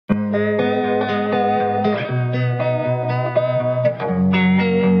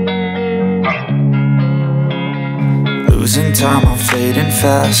time, I'm fading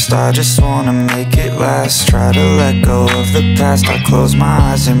fast. I just wanna make it last. Try to let go of the past. I close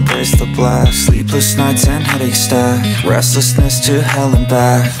my eyes, embrace the blast. Sleepless nights and headache stack. Restlessness to hell and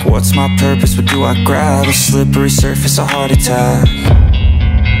back. What's my purpose, what do I grab? A slippery surface, a heart attack.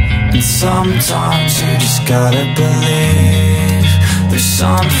 And sometimes you just gotta believe there's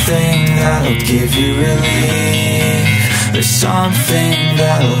something that'll give you relief. There's something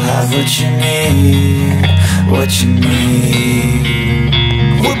that'll have what you need, what you need.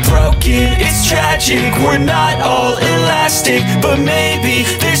 We're broken, it's tragic, we're not all elastic, but maybe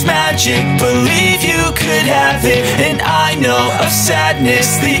there's magic, believe you could have it. And I know of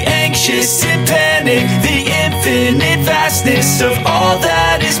sadness, the anxious and panic, the infinite vastness of all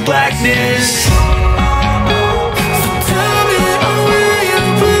that is blackness.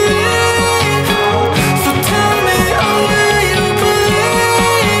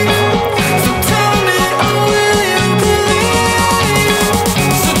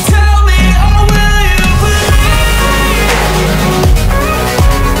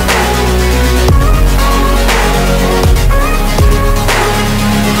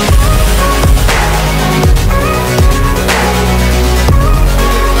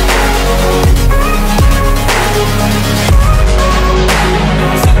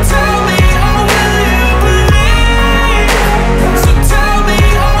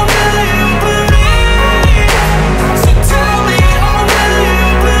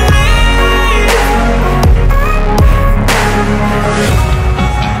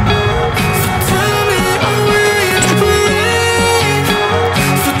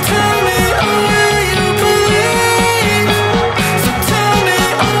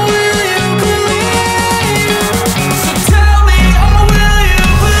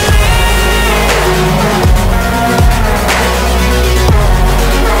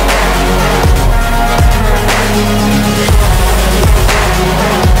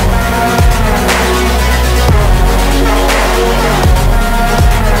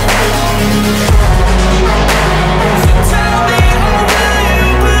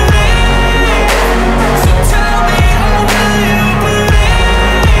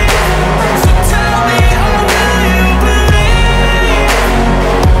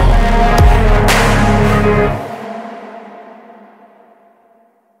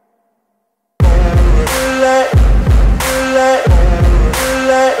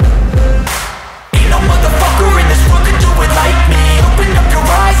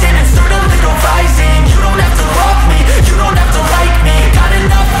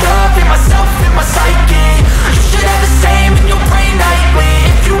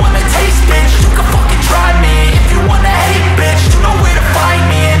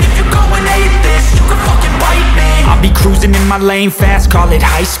 My lane fast, call it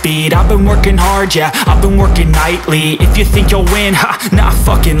high speed. I've been working hard, yeah, I've been working nightly. If you think you'll win, ha, not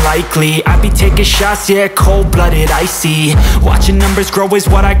fucking likely. I be taking shots, yeah, cold-blooded, icy. Watching numbers grow is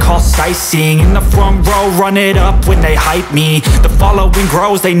what I call sightseeing. In the front row, run it up when they hype me. The following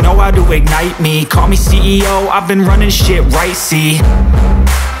grows, they know how to ignite me. Call me CEO, I've been running shit right, see.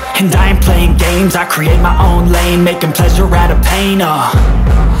 And I ain't playing games, I create my own lane, making pleasure out of pain,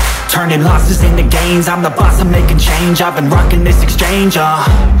 turning losses into gains. I'm the boss, I'm making change. I've been rocking this exchange,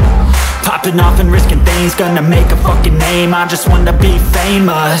 popping off and risking things. Gonna make a fucking name, I just wanna be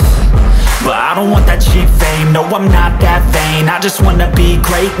famous. But I don't want that cheap fame, no, I'm not that vain. I just wanna be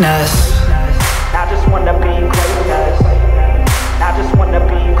greatness. I just wanna be greatness. I just wanna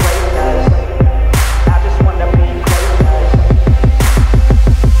be greatness. I just wanna be greatness.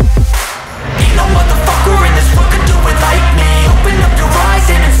 Ain't no motherfucker in this world could do it like me. Open up your eyes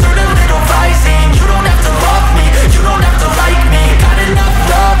and insert a little rising. You don't have to love me, you don't have to like me. Got enough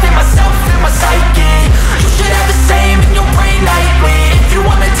love in myself, in my psyche. You should have the same in your brain nightly. If you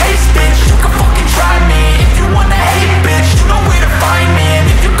wanna taste, bitch, you can fucking try me. If you wanna hate, bitch, you know where to find me. And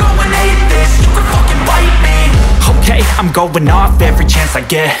if you go and hate this, you can fucking bite me. Okay, I'm going off every chance I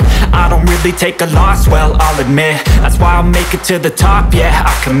get. I don't really take a loss, well, I'll admit. That's why I'll make it to the top, yeah,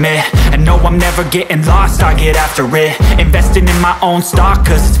 I commit. And no, I'm never getting lost, I get after it. Investing in my own stock,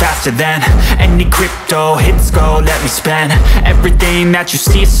 cause it's faster than any crypto hits go, let me spend. Everything that you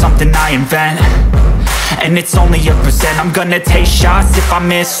see is something I invent. And it's only a percent. I'm gonna take shots. If I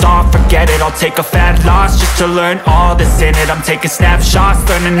miss all, forget it. I'll take a fat loss just to learn all that's in it. I'm taking snapshots,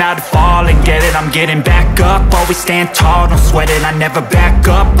 learning how to fall and get it. I'm getting back up, always stand tall, don't sweat it. I never back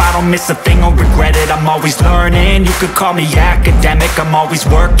up, I don't miss a thing or regret it. I'm always learning, you could call me academic. I'm always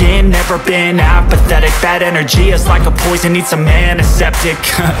working, never been apathetic. Bad energy is like a poison, needs some antiseptic.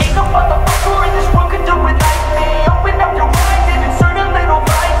 Ain't no motherfucker in this world could do it like me. Open up your eyes and insert a little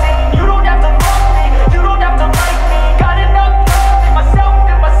rising. You don't have to love me, you don't have to like me. Got enough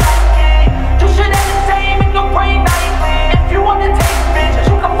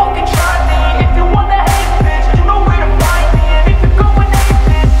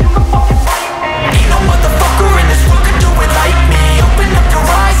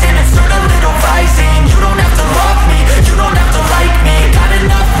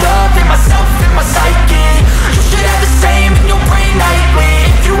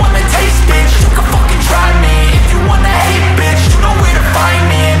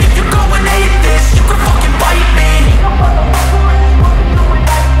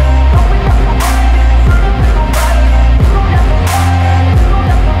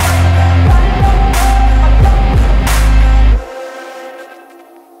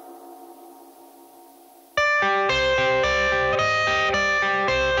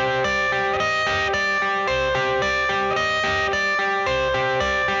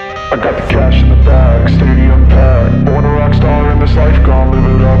I got the cash in the bag, stadium packed. Born a rock star in this life, gon'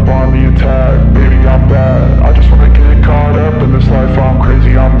 live it up on the attack. Baby, I'm bad, I just wanna get caught up in this life. I'm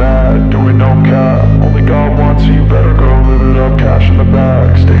crazy, I'm mad, doing no cap. Only God wants, so you better go live it up. Cash in the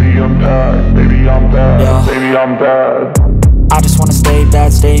bag, stadium packed. Baby, I'm bad, yeah. Baby, I'm bad. I just wanna stay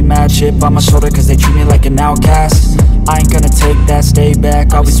bad, stay mad. Chip on my shoulder cause they treat me like an outcast. I ain't gonna take that, stay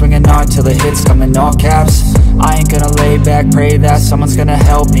back. I'll be swinging hard till the hits come in all caps. I ain't gonna lay back, pray that someone's gonna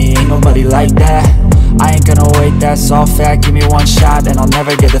help me. Ain't nobody like that. I ain't gonna wait, that's all fact. Give me one shot and I'll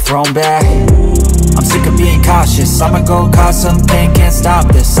never get the throne back. I'm sick of being cautious, I'ma go cause some pain, can't stop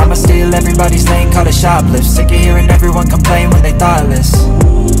this. I'ma steal everybody's lane, call it shoplift. Sick of hearing everyone complain when they thoughtless.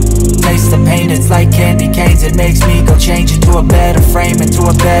 Taste the pain, it's like candy canes. It makes me go change into a better frame, into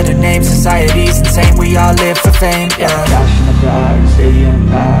a better name. Society's insane, we all live for fame, yeah. Cash in the bag, stadium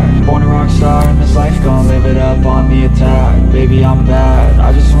packed. Born a rock star in this life, gon' live it up on the attack. Baby, I'm bad,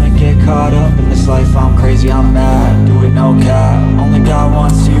 I just wanna get caught up in this life. I'm crazy, I'm mad, do it no cap. Only God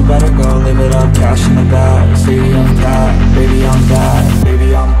wants, so you better go live it up. Cash in the bag, stadium packed. Baby, I'm bad,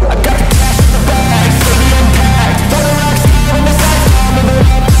 baby, I'm bad. I got the cash in the bag, stadium packed. Born a rock star in this life, gon' live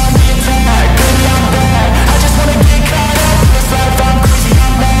it up on the attack. Baby, I'm bad, I just wanna get caught up in this life. I'm crazy,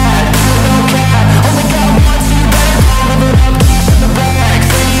 I'm mad, do it no cap. Only God wants, so you better go live it up. Cash in the bag,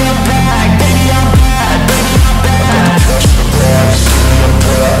 stadium packed. Baby, I'm bad, baby, I'm bad. Cash in the bag, stadium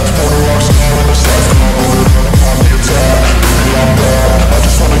packed. Born a rock star in this life, gon' live it up on the attack. Baby, I'm bad, I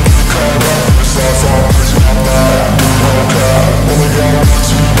just wanna get caught up in this life. I'm crazy, I'm mad, do it no cap. Only God wants,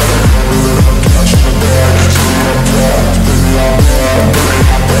 so you better go live it up. Cash in the bag, stadium packed. Baby, I'm bad, baby, I'm bad.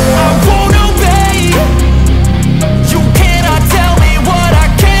 I won't obey. You cannot tell me what I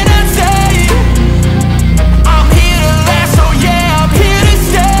cannot say. I'm here to last, so yeah, I'm here to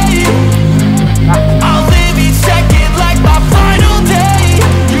stay. I'll live each second like my final day.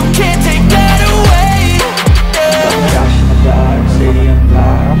 You can't take that away, yeah. Cash in the bag, stadium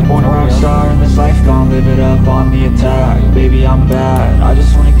packed. Born a rock star in this life, gon' live it up on the attack. Baby, I'm bad, I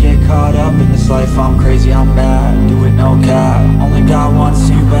just wanna get caught up in this life. I'm crazy, I'm mad, do it no cap. Only God wants,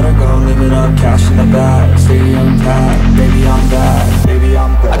 so you better go live it up. Cash in the bag, stadium packed. Baby,